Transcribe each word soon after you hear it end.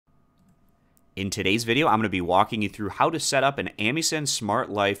In today's video, I'm going to be walking you through how to set up an Amysen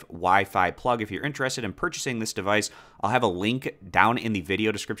Smart Life Wi-Fi plug. If you're interested in purchasing this device, I'll have a link down in the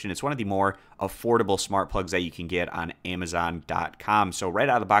video description. It's one of the more affordable smart plugs that you can get on Amazon.com. So right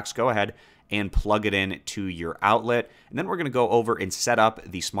out of the box, go ahead and plug it in to your outlet. And then we're going to go over and set up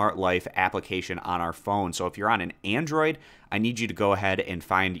the Smart Life application on our phone. So if you're on an Android, I need you to go ahead and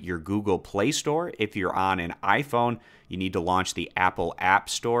find your Google Play Store. If you're on an iPhone, you need to launch the Apple App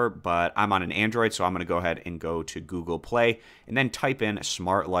Store, but I'm on an Android, so I'm going to go ahead and go to Google Play and then type in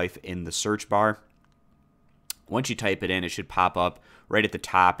Smart Life in the search bar. Once you type it in, it should pop up right at the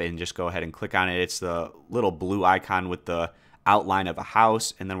top, and just go ahead and click on it. It's the little blue icon with the outline of a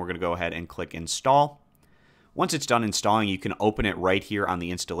house, and then we're going to go ahead and click Install. Once it's done installing, you can open it right here on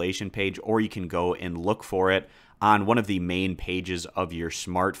the installation page, or you can go and look for it on one of the main pages of your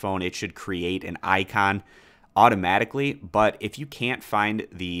smartphone. It should create an icon automatically, but if you can't find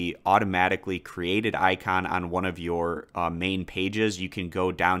the automatically created icon on one of your main pages, you can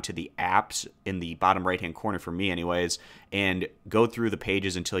go down to the apps in the bottom right hand corner, for me anyways, and go through the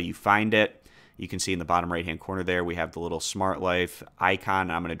pages until you find it. You can see in the bottom right hand corner there we have the little Smart Life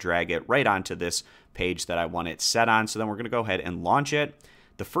icon. I'm going to drag it right onto this page that I want it set on. So then we're going to go ahead and launch it.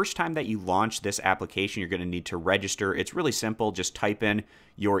 The first time that you launch this application, you're going to need to register. It's really simple. Just type in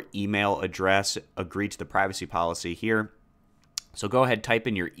your email address, agree to the privacy policy here. So go ahead, type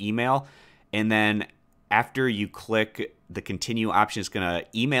in your email, and then after you click the continue option, it's going to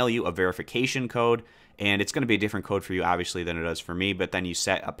email you a verification code, and it's going to be a different code for you, obviously, than it does for me, but then you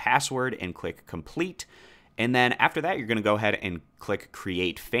set a password and click complete. And then after that, you're going to go ahead and click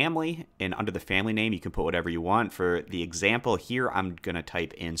Create Family. And under the family name, you can put whatever you want. For the example here, I'm going to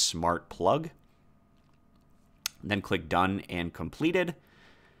type in Smart Plug. Then click Done and Completed.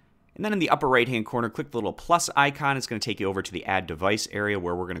 And then in the upper right-hand corner, click the little plus icon. It's going to take you over to the Add Device area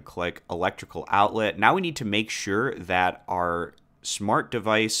where we're going to click Electrical Outlet. Now we need to make sure that our smart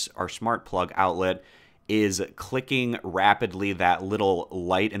device, our smart plug outlet, is clicking rapidly that little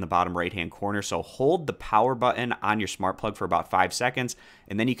light in the bottom right hand corner. So hold the power button on your smart plug for about 5 seconds,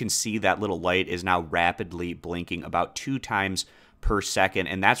 and then you can see that little light is now rapidly blinking about 2 times per second.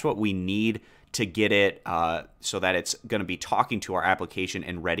 And that's what we need to get it so that it's going to be talking to our application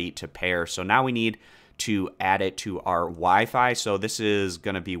and ready to pair. So now we need to add it to our Wi-Fi. So this is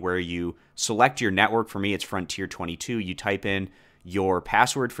going to be where you select your network. For me, it's Frontier 22. You type in your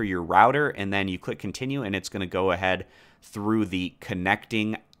password for your router, and then you click continue, and it's going to go ahead through the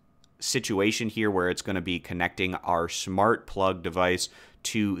connecting situation here where it's going to be connecting our smart plug device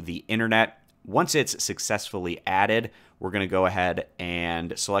to the internet. Once it's successfully added, we're going to go ahead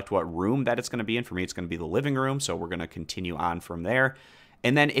and select what room that it's going to be in. For me, it's going to be the living room, so we're going to continue on from there.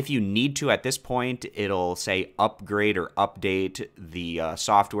 And then if you need to, at this point, it'll say upgrade or update the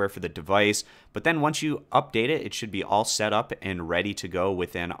software for the device. But then once you update it, it should be all set up and ready to go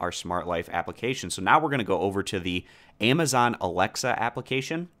within our Smart Life application. So now we're going to go over to the Amazon Alexa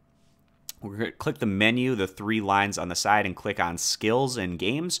application. We're going to click the menu, the 3 lines on the side, and click on Skills and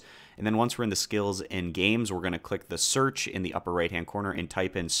Games. And then once we're in the Skills and Games, we're going to click the search in the upper right-hand corner and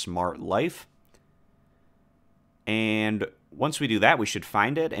type in Smart Life. And once we do that, we should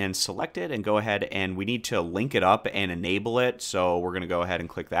find it and select it and go ahead, and we need to link it up and enable it. So we're going to go ahead and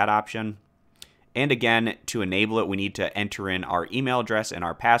click that option. And again, to enable it, we need to enter in our email address and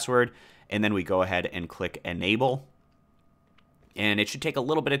our password, and then we go ahead and click Enable. And it should take a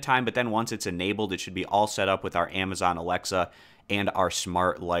little bit of time, but then once it's enabled, it should be all set up with our Amazon Alexa and our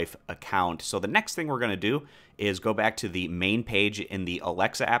Smart Life account. So the next thing we're going to do is go back to the main page in the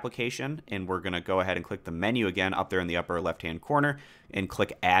Alexa application, and we're going to go ahead and click the menu again up there in the upper left-hand corner and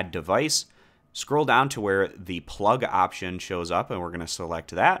click Add Device. Scroll down to where the plug option shows up, and we're going to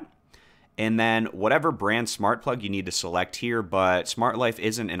select that. And then whatever brand smart plug you need to select here, but Smart Life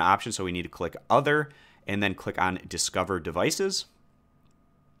isn't an option, so we need to click Other, and then click on Discover Devices.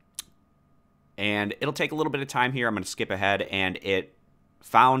 And it'll take a little bit of time here. I'm going to skip ahead, and it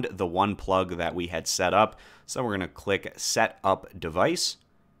found the one plug that we had set up. So we're going to click Set Up Device.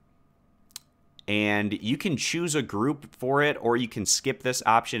 And you can choose a group for it, or you can skip this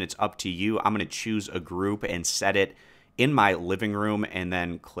option. It's up to you. I'm going to choose a group and set it in my living room, and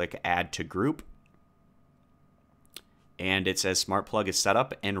then click Add to Group. And it says Smart Plug is set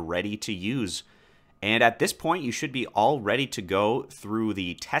up and ready to use. And at this point, you should be all ready to go through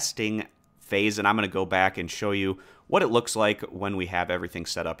the testing phase, and I'm going to go back and show you what it looks like when we have everything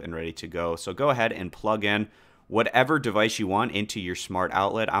set up and ready to go. So go ahead and plug in whatever device you want into your smart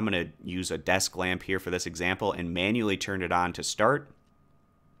outlet. I'm going to use a desk lamp here for this example and manually turn it on to start.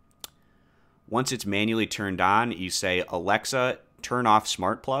 Once it's manually turned on, you say, Alexa, turn off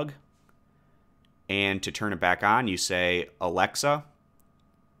smart plug. And to turn it back on, you say, Alexa,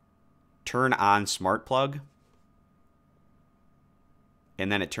 turn on smart plug. And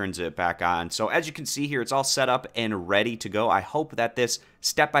then it turns it back on. So as you can see here, it's all set up and ready to go. I hope that this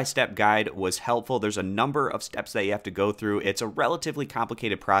step-by-step guide was helpful. There's a number of steps that you have to go through. It's a relatively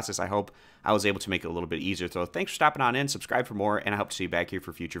complicated process. I hope I was able to make it a little bit easier. So thanks for stopping on in, subscribe for more, and I hope to see you back here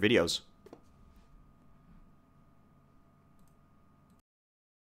for future videos.